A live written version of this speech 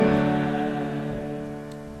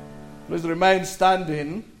Please remain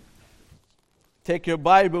standing. Take your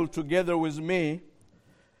Bible together with me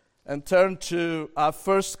and turn to our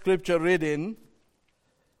first scripture reading.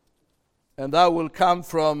 And that will come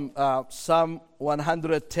from Psalm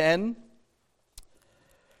 110.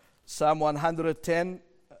 Psalm 110,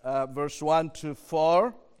 verse 1 to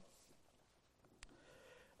 4.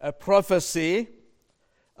 A prophecy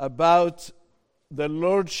about the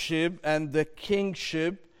lordship and the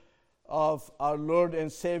kingship of our Lord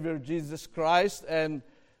and Savior Jesus Christ. And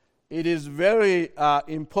it is very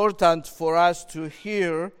important for us to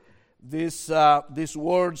hear these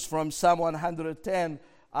words from Psalm 110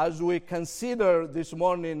 as we consider this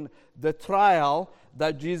morning the trial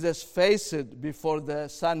that Jesus faced before the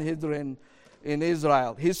Sanhedrin in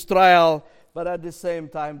Israel. His trial, but at the same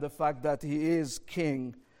time the fact that he is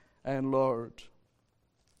King and Lord.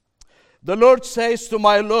 The Lord says to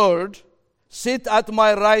my Lord, "Sit at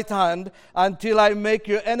my right hand until I make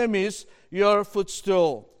your enemies your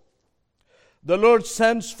footstool." The Lord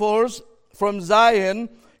sends forth from Zion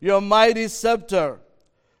your mighty scepter.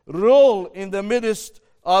 Rule in the midst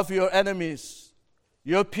of your enemies.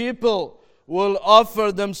 Your people will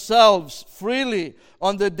offer themselves freely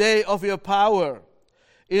on the day of your power,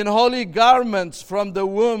 in holy garments from the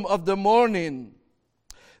womb of the morning.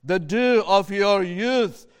 The dew of your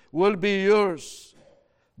youth will be yours.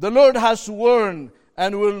 The Lord has sworn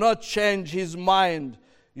and will not change his mind.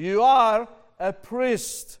 You are a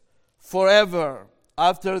priest forever,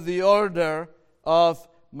 after the order of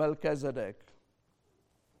Melchizedek.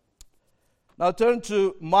 Now turn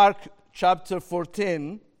to Mark chapter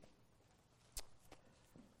 14.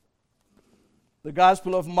 The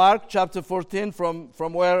Gospel of Mark chapter 14,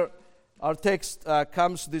 from where our text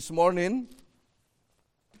comes this morning.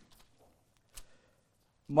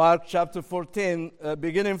 Mark chapter 14,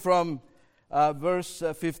 beginning from verse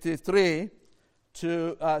 53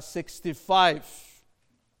 to 65.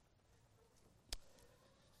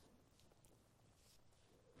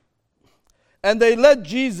 And they led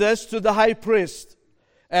Jesus to the high priest,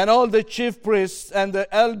 and all the chief priests and the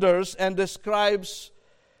elders and the scribes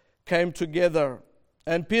came together.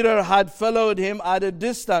 And Peter had followed him at a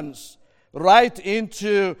distance, right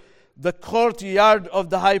into the courtyard of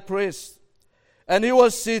the high priest. And he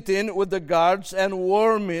was sitting with the guards and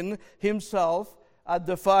warming himself at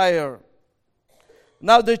the fire.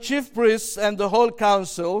 Now the chief priests and the whole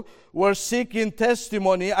council were seeking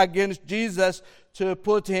testimony against Jesus to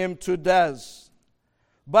put him to death.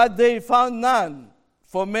 But they found none,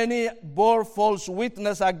 for many bore false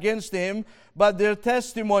witness against him, but their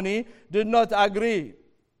testimony did not agree.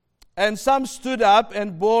 And some stood up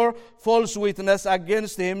and bore false witness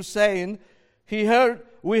against him, saying,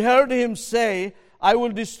 We heard him say, I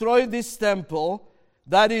will destroy this temple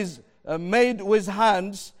that is made with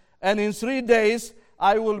hands, and in 3 days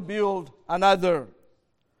I will build another,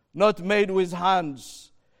 not made with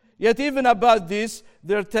hands. Yet even about this,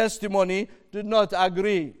 their testimony did not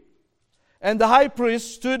agree. And the high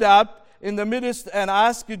priest stood up in the midst and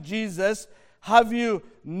asked Jesus, Have you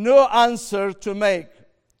no answer to make?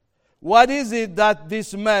 What is it that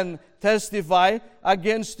these men testify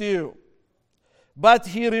against you? But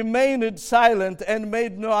he remained silent and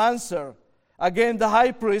made no answer. Again the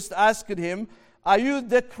high priest asked him, Are you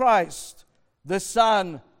the Christ, the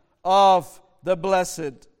Son of the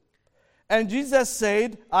Blessed? And Jesus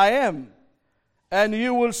said, I am. And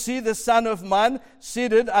you will see the Son of Man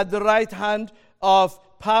seated at the right hand of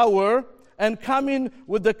power and coming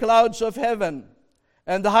with the clouds of heaven.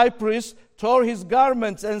 And the high priest tore his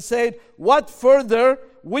garments and said, What further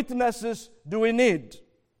witnesses do we need?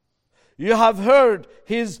 You have heard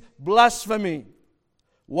his blasphemy.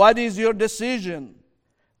 What is your decision?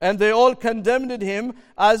 And they all condemned him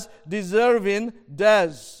as deserving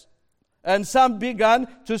death. And some began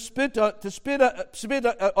to spit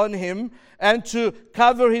on him and to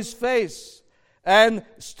cover his face and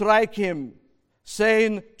strike him,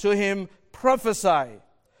 saying to him, Prophesy.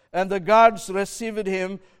 And the guards received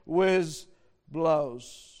him with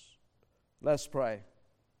blows. Let's pray.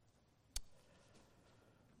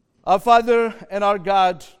 Our Father and our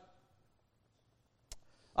God,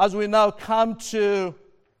 as we now come to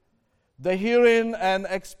the hearing and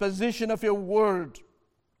exposition of your word,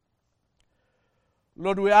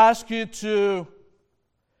 Lord, we ask you to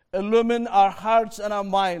illumine our hearts and our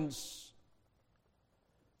minds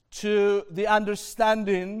to the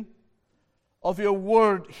understanding of your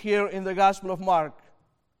word here in the Gospel of Mark.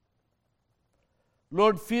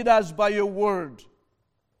 Lord, feed us by your word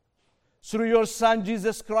through your Son,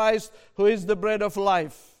 Jesus Christ, who is the bread of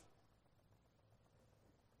life.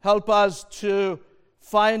 Help us to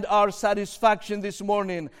find our satisfaction this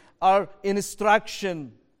morning, our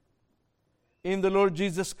instruction in the Lord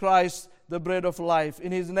Jesus Christ, the bread of life.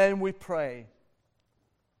 In His name we pray.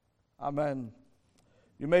 Amen.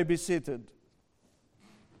 You may be seated.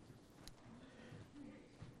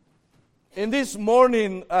 In this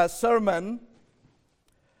morning sermon,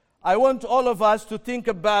 I want all of us to think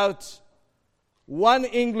about one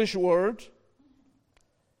English word,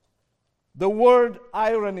 the word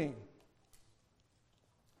irony.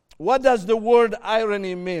 What does the word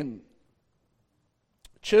irony mean?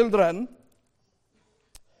 Children,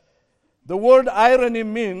 the word irony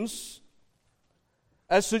means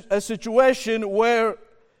a situation where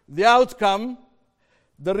the outcome,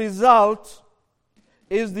 the result,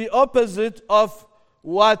 is the opposite of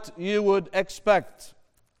what you would expect.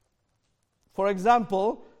 For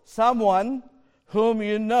example, someone whom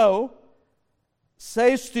you know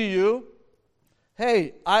says to you,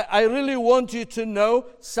 "Hey, I really want you to know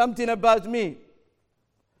something about me."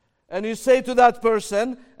 And you say to that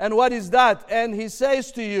person, "And what is that?" And he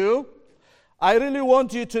says to you, "I really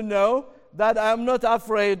want you to know that I am not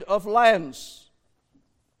afraid of lions."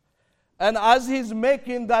 And as he's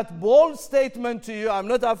making that bold statement to you, "I'm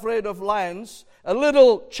not afraid of lions," a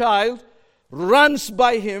little child runs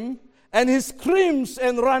by him and he screams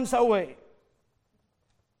and runs away.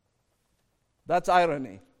 That's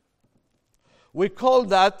irony. We call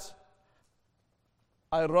that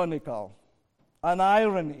ironical, an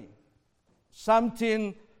irony.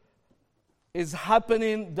 Something is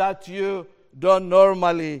happening that you don't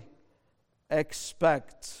normally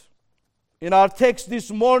expect. In our text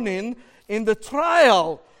this morning, in the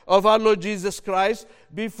trial of our Lord Jesus Christ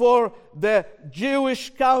before the Jewish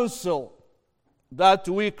council that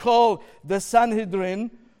we call the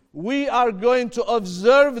Sanhedrin, we are going to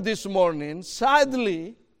observe this morning,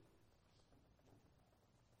 sadly,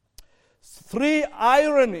 three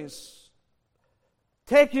ironies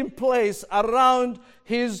taking place around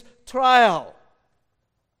his trial.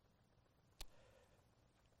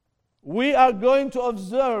 We are going to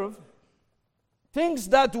observe things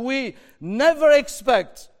that we never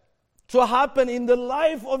expect to happen in the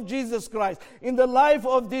life of Jesus Christ, in the life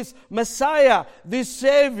of this Messiah, this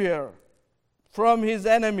Savior from his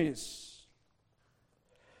enemies.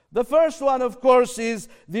 The first one, of course, is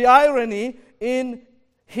the irony in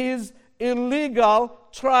his illegal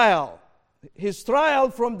trial. His trial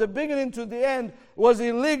from the beginning to the end was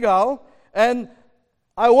illegal, and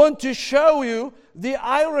I want to show you the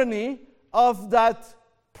irony of that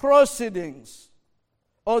proceedings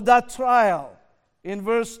or that trial in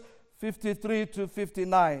verse 53 to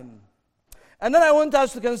 59. And then I want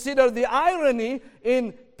us to consider the irony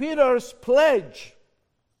in Peter's pledge.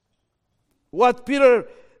 What Peter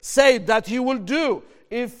said that he would do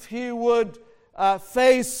if he would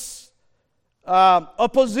face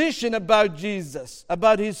opposition about Jesus,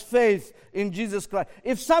 about his faith in Jesus Christ.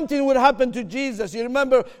 If something would happen to Jesus, you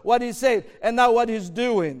remember what he said, and now what he's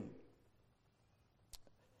doing.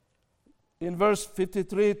 In verse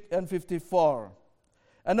 53 and 54.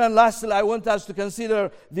 And then lastly, I want us to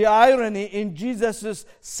consider the irony in Jesus'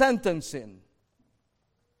 sentencing.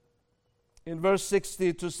 In verse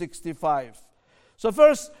 60 to 65. So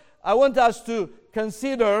first, I want us to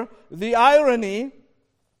consider the irony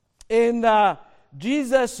in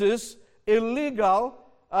Jesus' illegal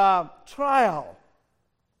trial.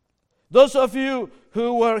 Those of you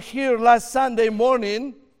who were here last Sunday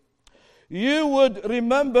morning, you would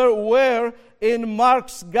remember where in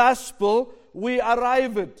Mark's Gospel we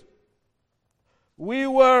arrived. We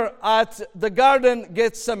were at the Garden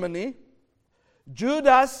Gethsemane.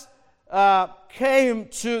 Judas came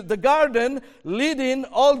to the garden leading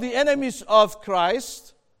all the enemies of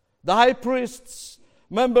Christ, the high priests,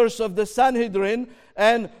 members of the Sanhedrin,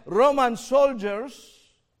 and Roman soldiers,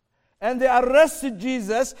 and they arrested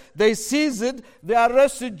Jesus. They seized, they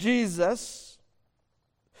arrested Jesus.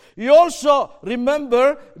 You also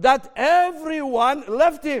remember that everyone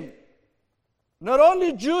left him. Not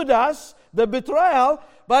only Judas, the betrayal,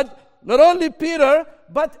 but not only Peter,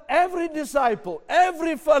 but every disciple,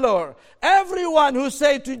 every follower, everyone who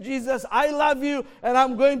said to Jesus, "I love you and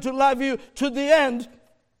I'm going to love you to the end,"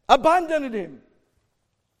 abandoned him.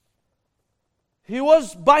 He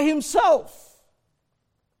was by himself.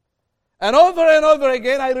 And over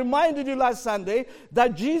again, I reminded you last Sunday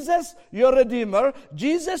that Jesus, your Redeemer,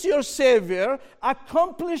 Jesus, your Savior,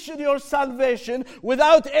 accomplished your salvation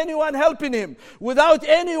without anyone helping him, without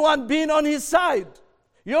anyone being on his side.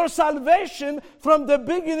 Your salvation from the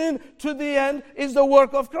beginning to the end is the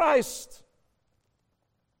work of Christ.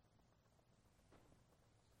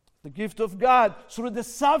 The gift of God through the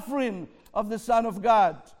suffering of the Son of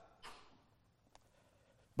God.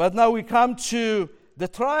 But now we come to the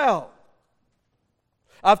trial.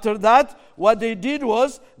 After that, what they did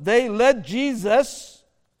was they led Jesus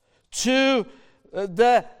to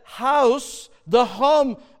the house, the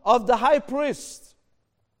home of the high priest.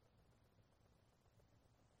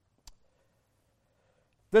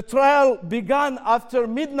 The trial began after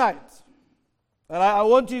midnight. And I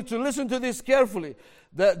want you to listen to this carefully.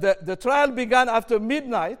 The trial began after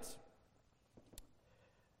midnight.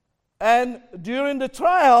 And during the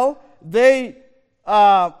trial, they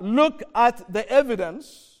look at the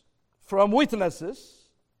evidence from witnesses.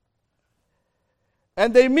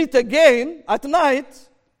 And they meet again at night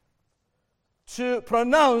to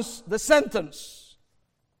pronounce the sentence.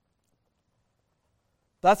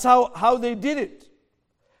 That's how they did it.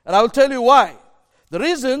 And I'll tell you why. The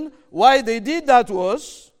reason why they did that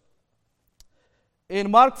was, in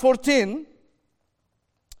Mark 14,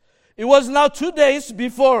 it was now 2 days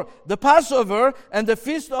before the Passover and the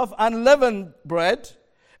Feast of Unleavened Bread,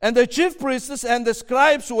 and the chief priests and the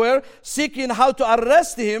scribes were seeking how to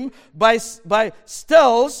arrest him by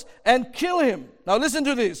stealth and kill him. Now listen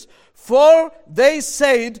to this. For they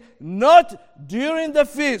said, not during the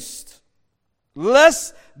feast,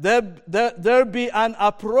 lest there be an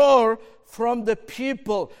uproar from the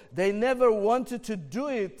people. They never wanted to do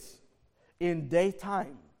it in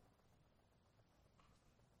daytime.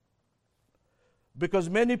 Because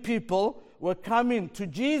many people were coming to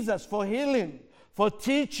Jesus for healing, for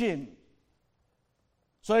teaching.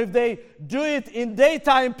 So if they do it in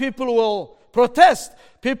daytime, people will protest.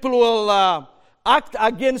 People will act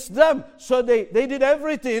against them. So they did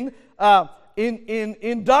everything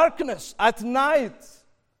in darkness, at night.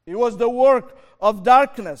 It was the work of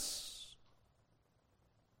darkness.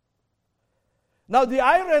 Now the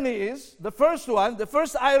irony is, the first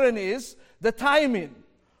irony is the timing.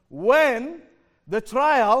 When the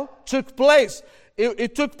trial took place.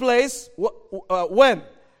 It took place when?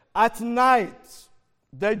 At night.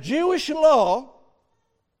 The Jewish law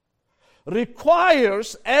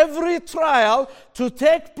requires every trial to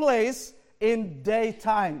take place in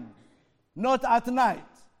daytime, not at night.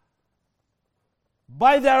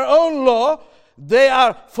 By their own law, they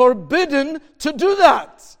are forbidden to do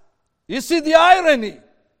that. You see the irony.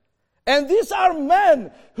 And these are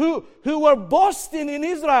men who were boasting in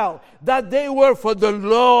Israel that they were for the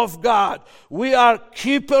law of God. We are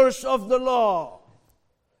keepers of the law.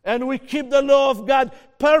 And we keep the law of God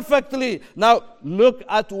perfectly. Now, look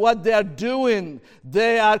at what they are doing.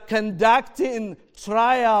 They are conducting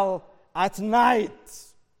trial at night.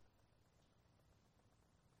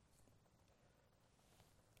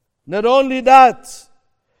 Not only that,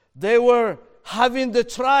 they were having the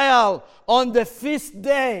trial on the feast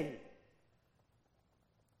day.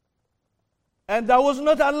 And that was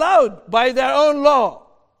not allowed by their own law.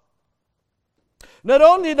 Not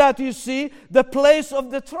only that, you see, the place of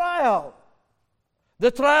the trial.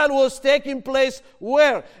 The trial was taking place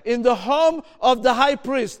where? In the home of the high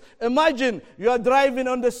priest. Imagine you are driving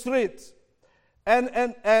on the street and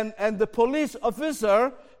the police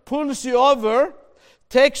officer pulls you over,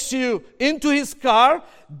 takes you into his car,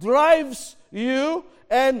 drives you,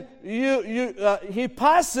 and he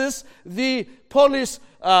passes the police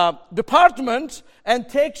department and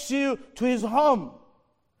takes you to his home.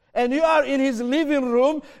 And you are in his living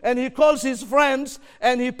room, and he calls his friends,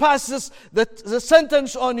 and he passes the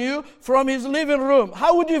sentence on you from his living room.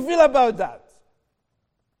 How would you feel about that?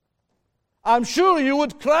 I'm sure you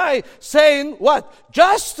would cry, saying, what?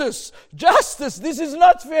 Justice! Justice! This is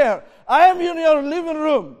not fair. I am in your living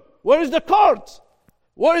room. Where is the court?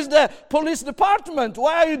 Where is the police department?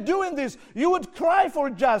 Why are you doing this? You would cry for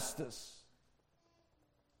justice.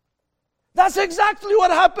 That's exactly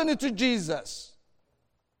what happened to Jesus.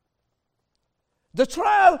 The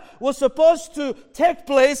trial was supposed to take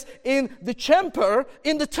place in the chamber,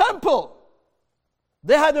 in the temple.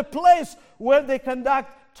 They had a place where they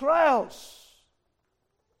conduct trials.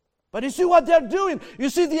 But you see what they're doing? You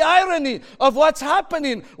see the irony of what's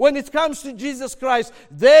happening when it comes to Jesus Christ.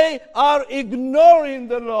 They are ignoring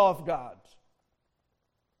the law of God.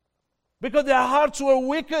 Because their hearts were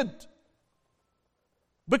wicked.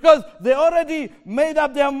 Because they already made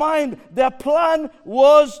up their mind. Their plan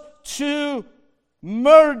was to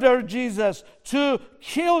murder Jesus, to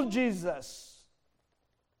kill Jesus.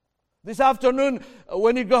 This afternoon,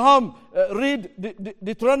 when you go home, read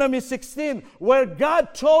Deuteronomy 16, where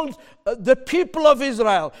God told the people of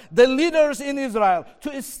Israel, the leaders in Israel,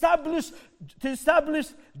 to establish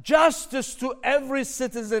justice to every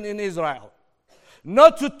citizen in Israel.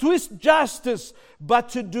 Not to twist justice, but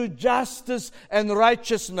to do justice and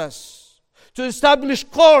righteousness. To establish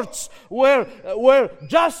courts where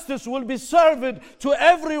justice will be served to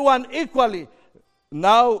everyone equally.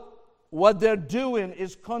 Now, what they're doing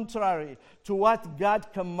is contrary to what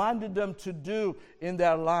God commanded them to do in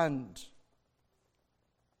their land.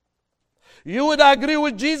 You would agree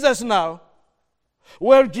with Jesus now,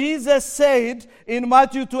 where Jesus said in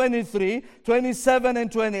Matthew 23, 27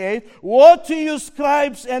 and 28, "Woe to you,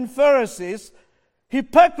 scribes and Pharisees,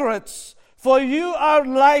 hypocrites, for you are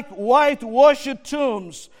like whitewashed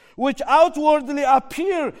tombs, which outwardly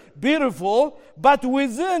appear beautiful, but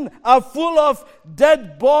within are full of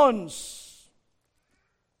dead bones.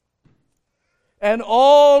 And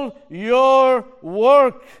all your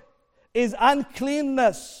work is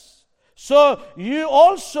uncleanness. So you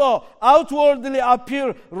also outwardly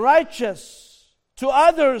appear righteous to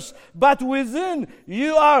others, but within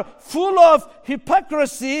you are full of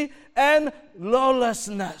hypocrisy and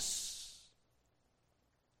lawlessness."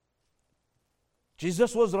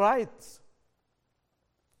 Jesus was right.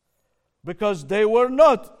 Because they were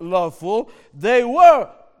not lawful, they were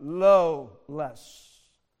lawless.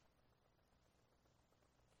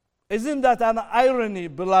 Isn't that an irony,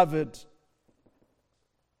 beloved?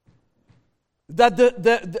 That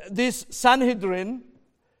this Sanhedrin,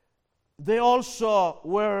 they also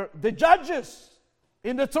were the judges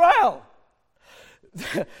in the trial.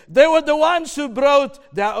 They were the ones who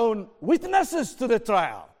brought their own witnesses to the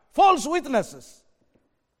trial, false witnesses.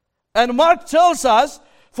 And Mark tells us,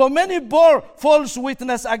 "For many bore false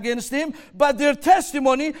witness against him, but their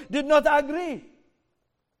testimony did not agree."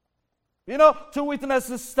 You know, two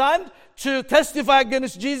witnesses stand to testify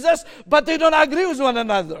against Jesus, but they don't agree with one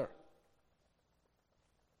another.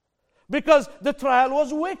 Because the trial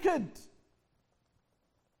was wicked.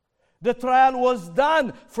 The trial was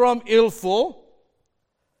done from illful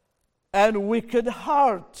and wicked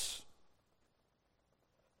heart.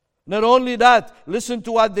 Not only that, listen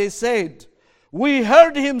to what they said. "We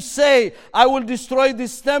heard him say, 'I will destroy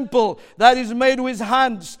this temple that is made with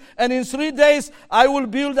hands, and in 3 days I will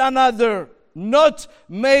build another, not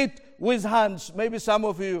made with hands.'" Maybe some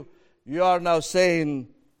of you are now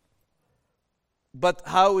saying, "But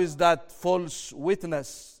how is that false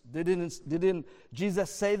witness? Didn't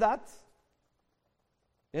Jesus say that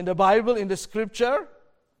in the Bible, in the Scripture?"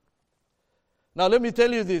 Now let me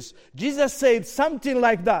tell you this. Jesus said something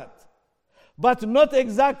like that, but not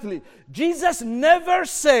exactly. Jesus never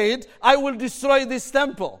said, "I will destroy this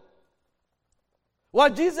temple."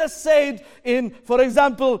 What Jesus said for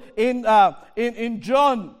example, in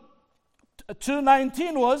John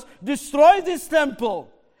 2:19 was, "Destroy this temple,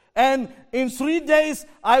 and in 3 days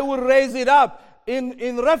I will raise it up,"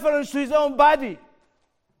 in reference to his own body.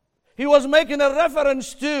 He was making a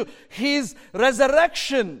reference to his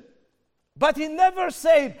resurrection. But he never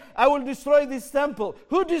said, "I will destroy this temple."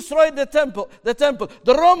 Who destroyed the temple? The temple.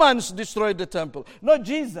 The Romans destroyed the temple, not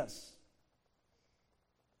Jesus.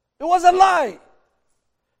 It was a lie.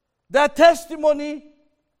 That testimony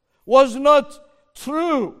was not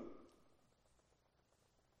true.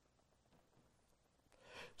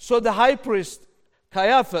 So the high priest,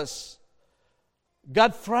 Caiaphas,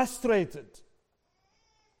 got frustrated.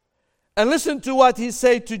 And listen to what he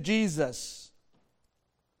said to Jesus.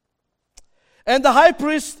 "And the high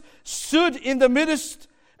priest stood in the midst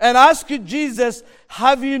and asked Jesus,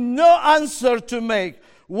 'Have you no answer to make?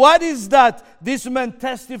 What is that this man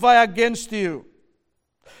testify against you?'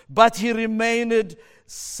 But he remained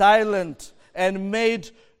silent and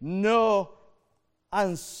made no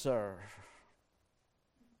answer."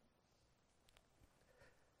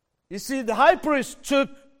 You see, the high priest took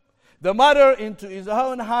the matter into his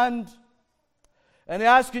own hand, and he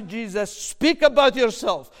asked Jesus, "Speak about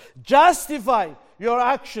yourself. Justify your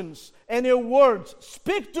actions and your words.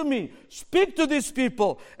 Speak to me. Speak to these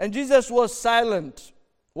people." And Jesus was silent.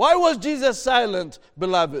 Why was Jesus silent,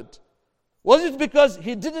 beloved? Was it because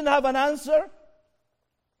he didn't have an answer?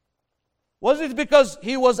 Was it because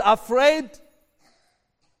he was afraid?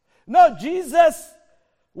 No, Jesus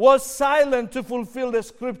was silent to fulfill the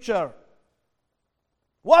scripture.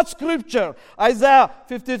 What scripture? Isaiah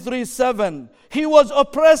 53:7. "He was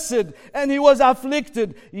oppressed and he was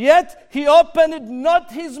afflicted, yet he opened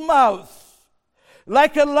not his mouth.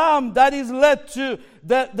 Like a lamb that is led to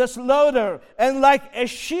the slaughter, and like a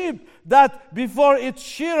sheep that before its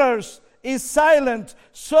shearers is silent,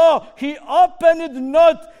 so he opened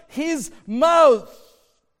not his mouth."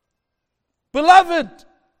 Beloved,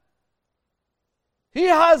 he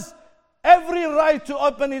has every right to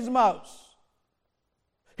open his mouth.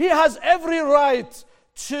 He has every right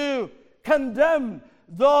to condemn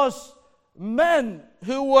those men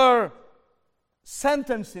who were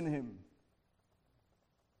sentencing him.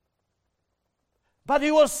 But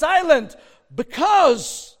he was silent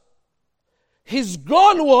because his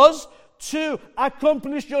goal was to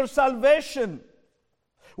accomplish your salvation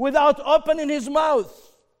without opening his mouth.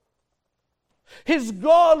 His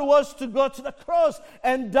goal was to go to the cross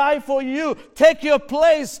and die for you, take your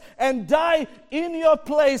place and die in your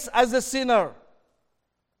place as a sinner.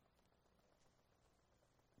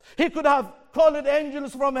 He could have called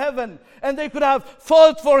angels from heaven and they could have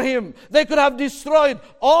fought for him. They could have destroyed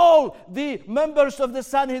all the members of the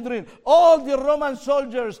Sanhedrin, all the Roman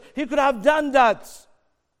soldiers. He could have done that.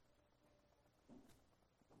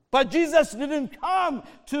 But Jesus didn't come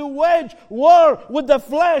to wage war with the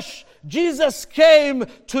flesh. Jesus came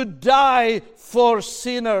to die for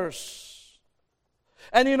sinners.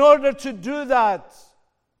 And in order to do that,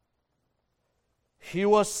 he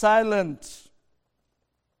was silent.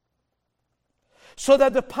 So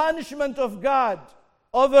that the punishment of God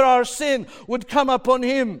over our sin would come upon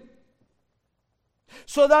him.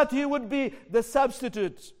 So that he would be the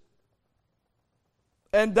substitute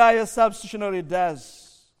and die a substitutionary death.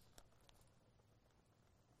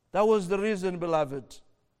 That was the reason, beloved.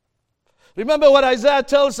 Remember what Isaiah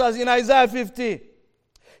tells us in Isaiah 50.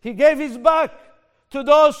 He gave his back to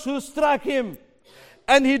those who struck him,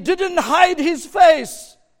 and he didn't hide his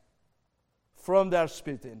face from their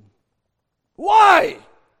spitting. Why?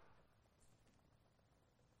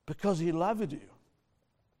 Because he loved you.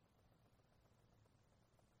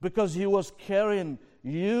 Because he was carrying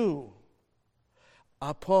you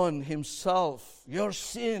upon himself. Your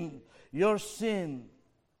sin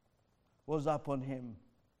was upon him.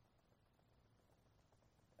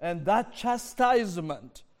 And that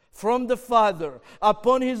chastisement from the Father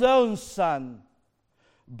upon his own Son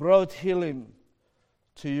brought healing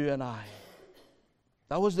to you and I.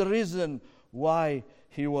 That was the reason why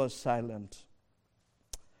he was silent.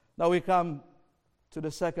 Now we come to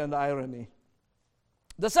the second irony.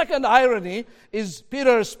 The second irony is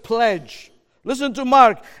Peter's pledge. Listen to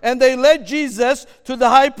Mark. And they led Jesus to the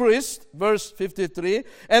high priest, verse 53,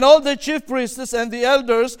 and all the chief priests and the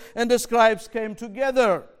elders and the scribes came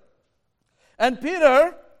together. And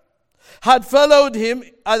Peter had followed him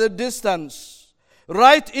at a distance,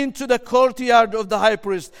 right into the courtyard of the high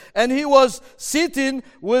priest. And he was sitting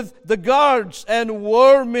with the guards and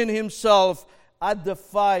warming himself at the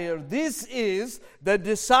fire. This is the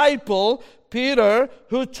disciple Peter,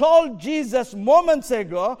 who told Jesus moments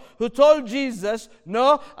ago,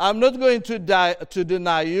 no, I'm not going to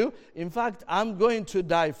deny you. In fact, I'm going to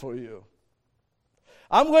die for you.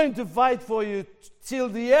 I'm going to fight for you till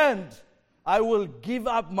the end. I will give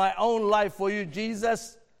up my own life for you,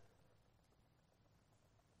 Jesus.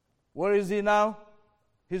 Where is he now?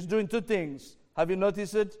 He's doing two things. Have you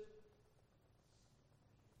noticed it?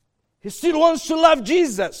 He still wants to love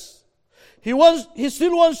Jesus. He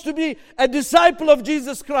still wants to be a disciple of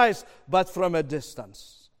Jesus Christ, but from a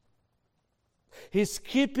distance. He's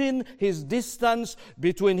keeping his distance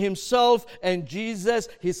between himself and Jesus.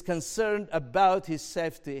 He's concerned about his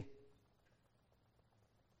safety.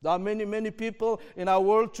 There are many people in our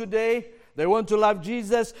world today. They want to love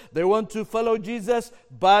Jesus. They want to follow Jesus,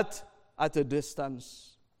 but at a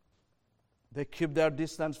distance. They keep their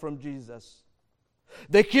distance from Jesus.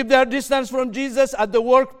 They keep their distance from Jesus at the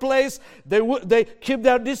workplace. They keep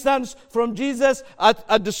their distance from Jesus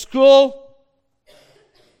at the school.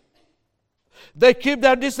 They keep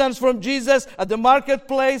their distance from Jesus at the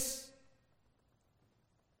marketplace.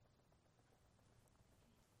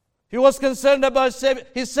 He was concerned about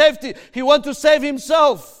his safety. He wanted to save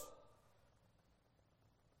himself.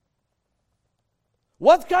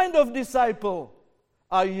 What kind of disciple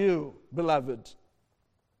are you, beloved?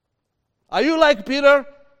 Are you like Peter?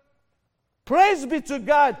 Praise be to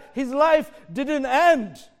God. His life didn't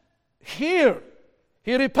end here.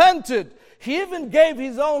 He repented. He even gave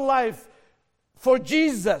his own life for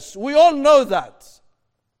Jesus. We all know that.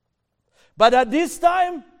 But at this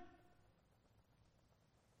time,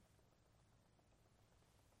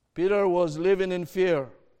 Peter was living in fear.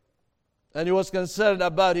 And he was concerned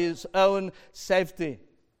about his own safety.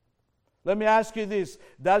 Let me ask you this.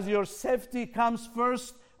 Does your safety come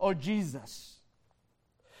first or Jesus?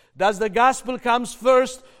 Does the gospel come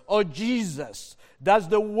first or Jesus? Does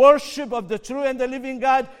the worship of the true and the living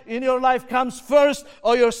God in your life comes first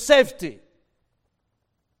or your safety?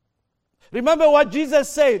 Remember what Jesus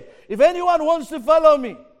said. If anyone wants to follow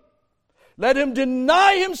me, let him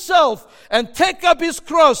deny himself and take up his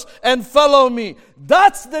cross and follow me.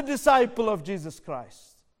 That's the disciple of Jesus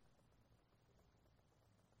Christ.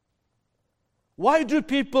 Why do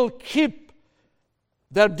people keep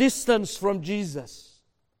their distance from Jesus?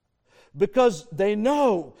 Because they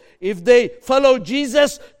know if they follow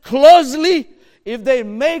Jesus closely, if they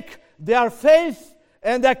make their faith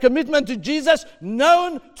and their commitment to Jesus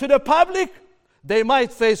known to the public, they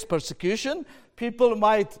might face persecution. People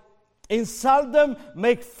might insult them,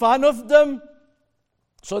 make fun of them.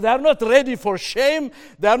 So they are not ready for shame.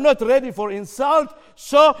 They are not ready for insult.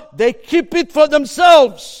 So they keep it for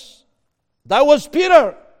themselves. That was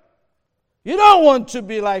Peter. You don't want to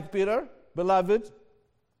be like Peter, beloved.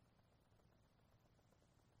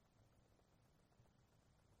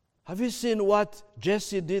 Have you seen what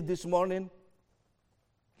Jesse did this morning?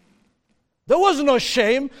 There was no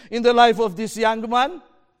shame in the life of this young man.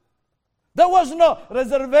 There was no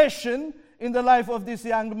reservation in the life of this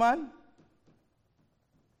young man.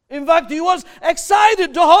 In fact, he was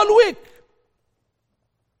excited the whole week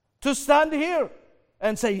to stand here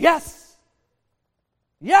and say yes.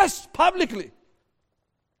 Yes, publicly.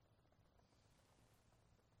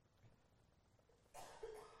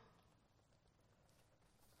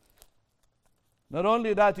 Not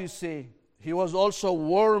only that, you see, he was also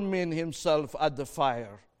warming himself at the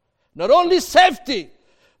fire. Not only safety,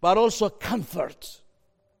 but also comfort.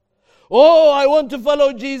 Oh, I want to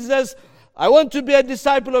follow Jesus. I want to be a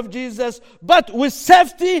disciple of Jesus, but with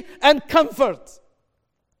safety and comfort.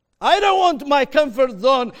 I don't want my comfort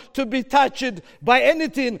zone to be touched by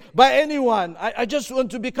anything, by anyone. I just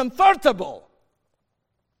want to be comfortable.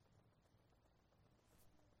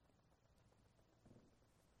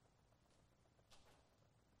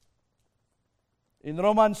 In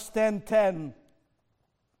Romans 10:10,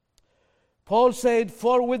 Paul said,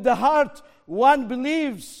 "For with the heart one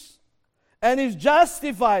believes and is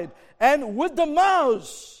justified, and with the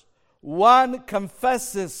mouth one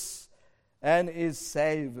confesses and is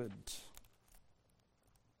saved."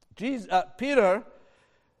 Peter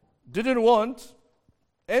didn't want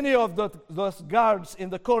any of those guards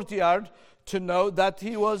in the courtyard to know that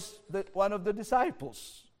he was one of the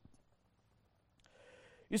disciples.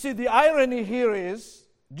 You see, the irony here is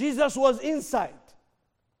Jesus was inside.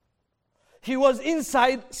 He was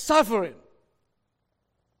inside suffering.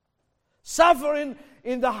 Suffering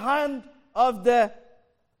in the hand of the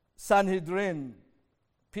Sanhedrin.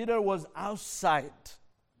 Peter was outside,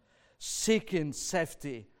 seeking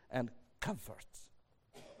safety and comfort.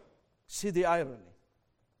 See the irony.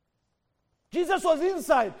 Jesus was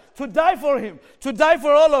inside to die for him, to die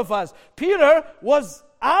for all of us. Peter was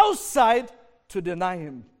outside to deny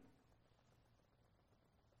him.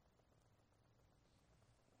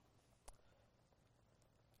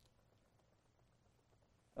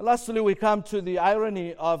 And lastly, we come to the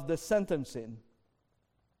irony of the sentencing.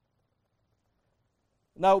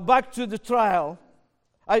 Now, back to the trial.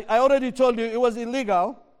 I already told you it was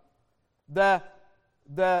illegal. The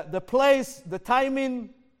place, the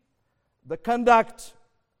timing, the conduct,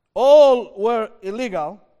 all were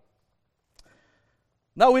illegal.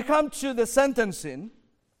 Now we come to the sentencing.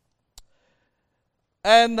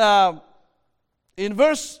 And in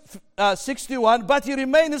verse 61, but he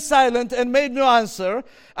remained silent and made no answer.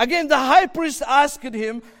 Again, the high priest asked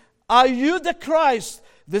him, "Are you the Christ,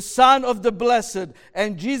 the Son of the Blessed?"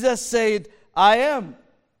 And Jesus said, "I am.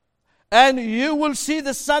 And you will see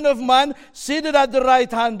the Son of Man seated at the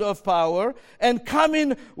right hand of power and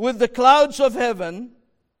coming with the clouds of heaven."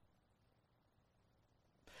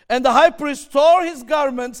 And the high priest tore his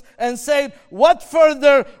garments and said, "What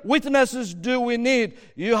further witnesses do we need?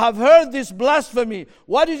 You have heard this blasphemy.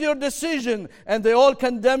 What is your decision?" And they all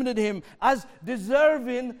condemned him as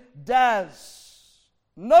deserving death.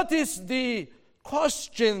 Notice the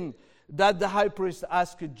question that the high priest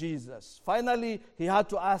asked Jesus. Finally, he had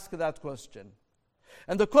to ask that question.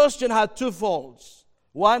 And the question had two folds.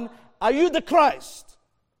 One, are you the Christ?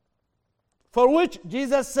 For which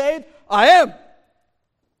Jesus said, "I am.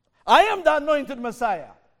 I am the anointed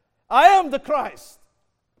Messiah. I am the Christ."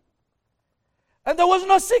 And there was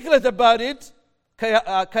no secret about it.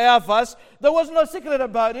 Caiaphas, there was no secret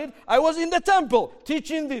about it. I was in the temple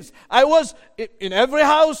teaching this. I was in every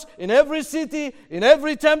house, in every city, in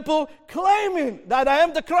every temple, claiming that I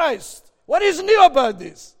am the Christ. What is new about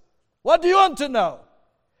this? What do you want to know?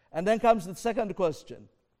 And then comes the second question.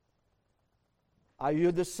 Are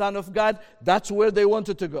you the Son of God? That's where they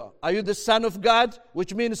wanted to go. Are you the Son of God?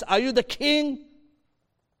 Which means, are you the King?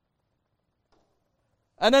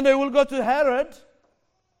 And then they will go to Herod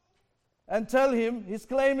and tell him he's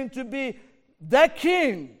claiming to be the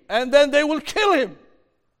king. And then they will kill him.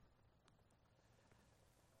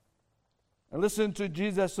 And listen to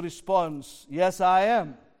Jesus' response. "Yes, I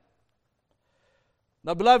am."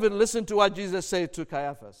 Now, beloved, listen to what Jesus said to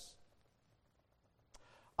Caiaphas.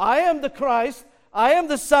 "I am the Christ. I am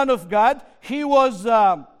the Son of God." He was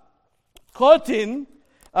quoting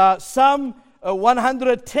Psalm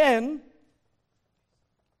 110.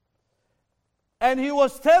 And he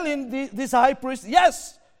was telling this high priest,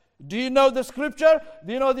 yes, do you know the scripture?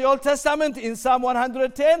 Do you know the Old Testament? In Psalm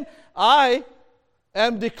 110, I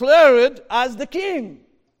am declared as the king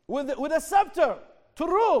with a scepter to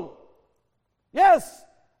rule. Yes,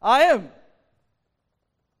 I am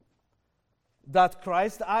that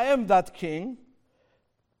Christ, I am that king.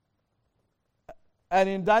 And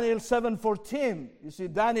in Daniel 7:14, you see,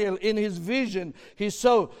 Daniel in his vision, he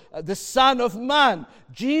saw the Son of Man,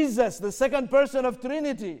 Jesus, the second person of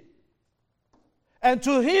Trinity. And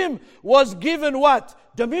to him was given what?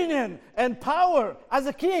 Dominion and power as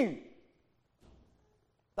a king.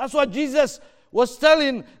 That's what Jesus was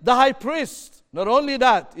telling the high priest. Not only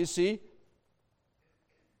that, you see.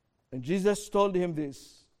 And Jesus told him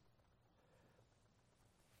this.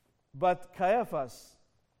 But Caiaphas,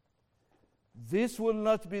 this will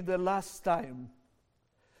not be the last time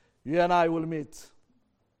you and I will meet.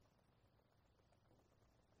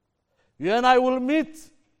 You and I will meet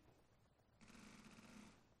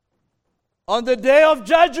on the day of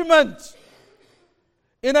judgment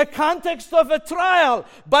in a context of a trial.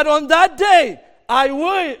 But on that day, I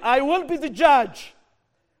will be the judge,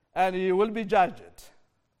 and you will be judged.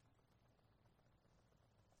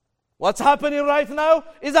 What's happening right now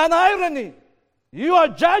is an irony. You are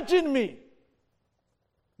judging me.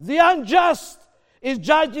 The unjust is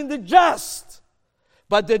judging the just.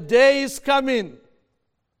 But the day is coming,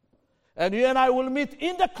 and you and I will meet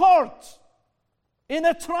in the court, in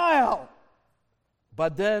a trial.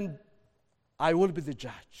 But then I will be the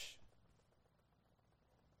judge.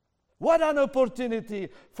 What an opportunity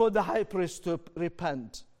for the high priest to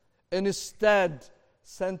repent, and instead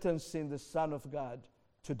sentencing the Son of God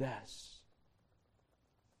to death.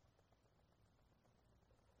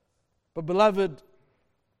 But beloved,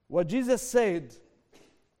 what Jesus said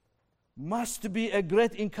must be a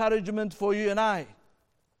great encouragement for you and I.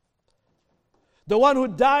 The one who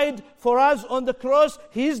died for us on the cross,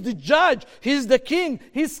 He's the judge, He's the king,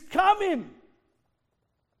 He's coming.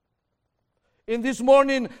 In this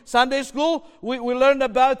morning Sunday school, we learned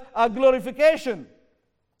about our glorification.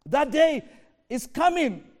 That day is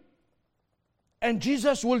coming. And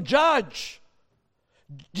Jesus will judge.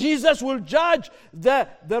 Jesus will judge the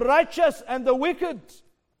righteous and the wicked.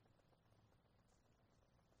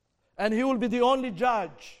 And He will be the only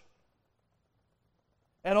judge.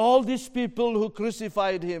 And all these people who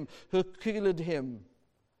crucified Him, who killed Him,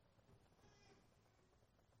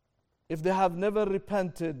 if they have never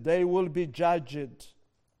repented, they will be judged.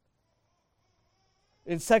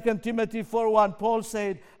 In 2 Timothy 4:1, Paul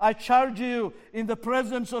said, I charge you in the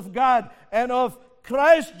presence of God and of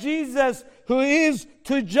Christ Jesus, who is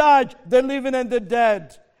to judge the living and the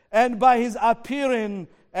dead, and by His appearing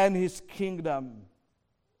and His kingdom.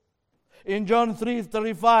 In John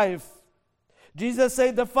 3:35, Jesus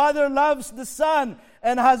said, the Father loves the Son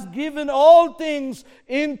and has given all things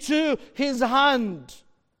into His hand.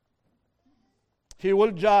 He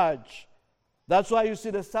will judge. That's why you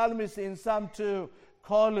see the psalmist in Psalm 2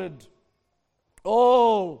 called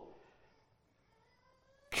all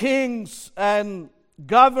kings and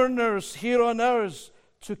governors here on earth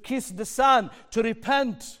to kiss the Son, to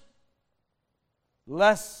repent,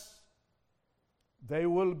 lest they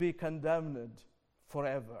will be condemned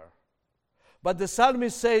forever. But the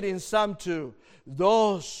psalmist said in Psalm 2,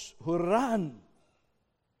 those who run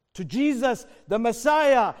to Jesus, the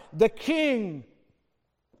Messiah, the King,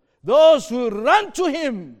 those who run to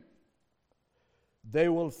Him, they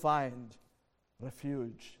will find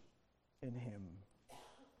refuge in Him.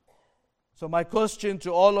 So my question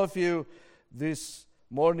to all of you this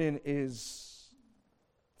morning is,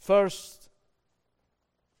 first,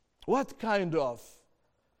 what kind of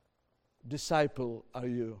disciple are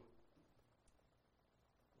you?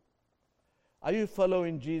 Are you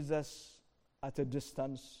following Jesus at a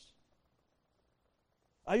distance?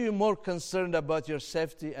 Are you more concerned about your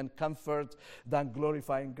safety and comfort than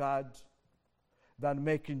glorifying God, than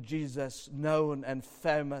making Jesus known and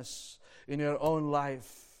famous in your own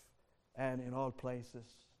life and in all places?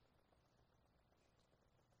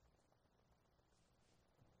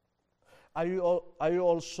 Are you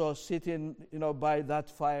also sitting, by that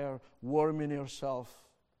fire, warming yourself?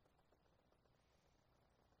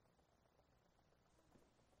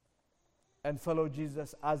 And follow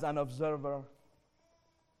Jesus as an observer?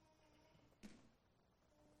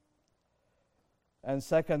 And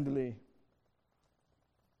secondly,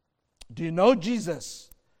 do you know Jesus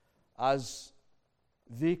as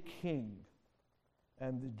the King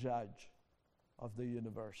and the Judge of the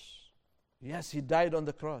universe? Yes, He died on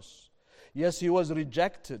the cross. Yes, He was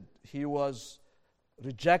rejected. He was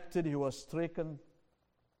stricken.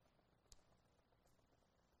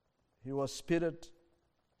 He was spitted.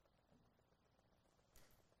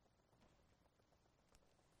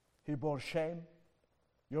 He bore shame,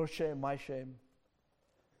 your shame, my shame.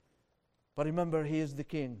 But remember, He is the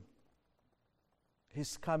King.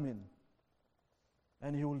 He's coming,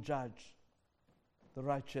 and He will judge the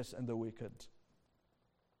righteous and the wicked.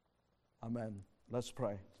 Amen. Let's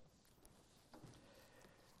pray.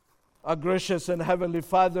 Our gracious and heavenly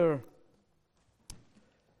Father,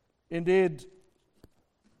 indeed,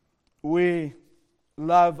 we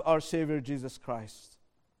love our Savior Jesus Christ.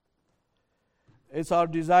 It's our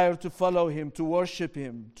desire to follow Him, to worship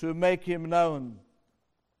Him, to make Him known.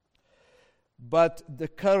 But the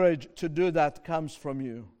courage to do that comes from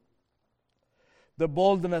You. The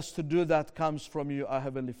boldness to do that comes from You, our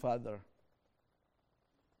Heavenly Father.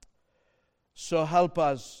 So help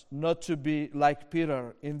us not to be like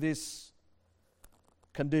Peter in this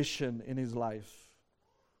condition in his life.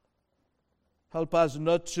 Help us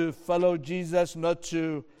not to follow Jesus, not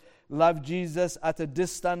to love Jesus at a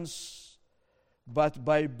distance, but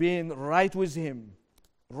by being right with Him,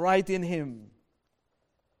 right in Him,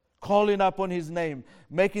 calling upon His name,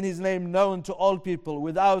 making His name known to all people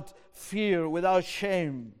without fear, without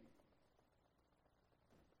shame.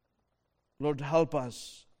 Lord, help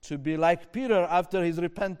us to be like Peter after his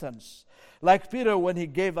repentance, like Peter when he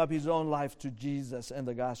gave up his own life to Jesus and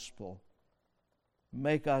the gospel.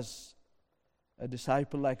 Make us a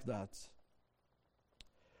disciple like that.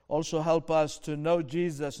 Also help us to know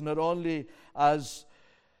Jesus not only as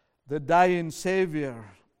the dying Savior,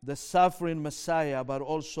 the suffering Messiah, but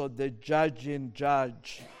also the judging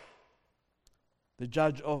Judge, the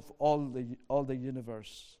Judge of all the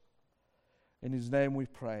universe. In His name we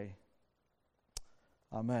pray.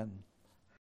 Amen.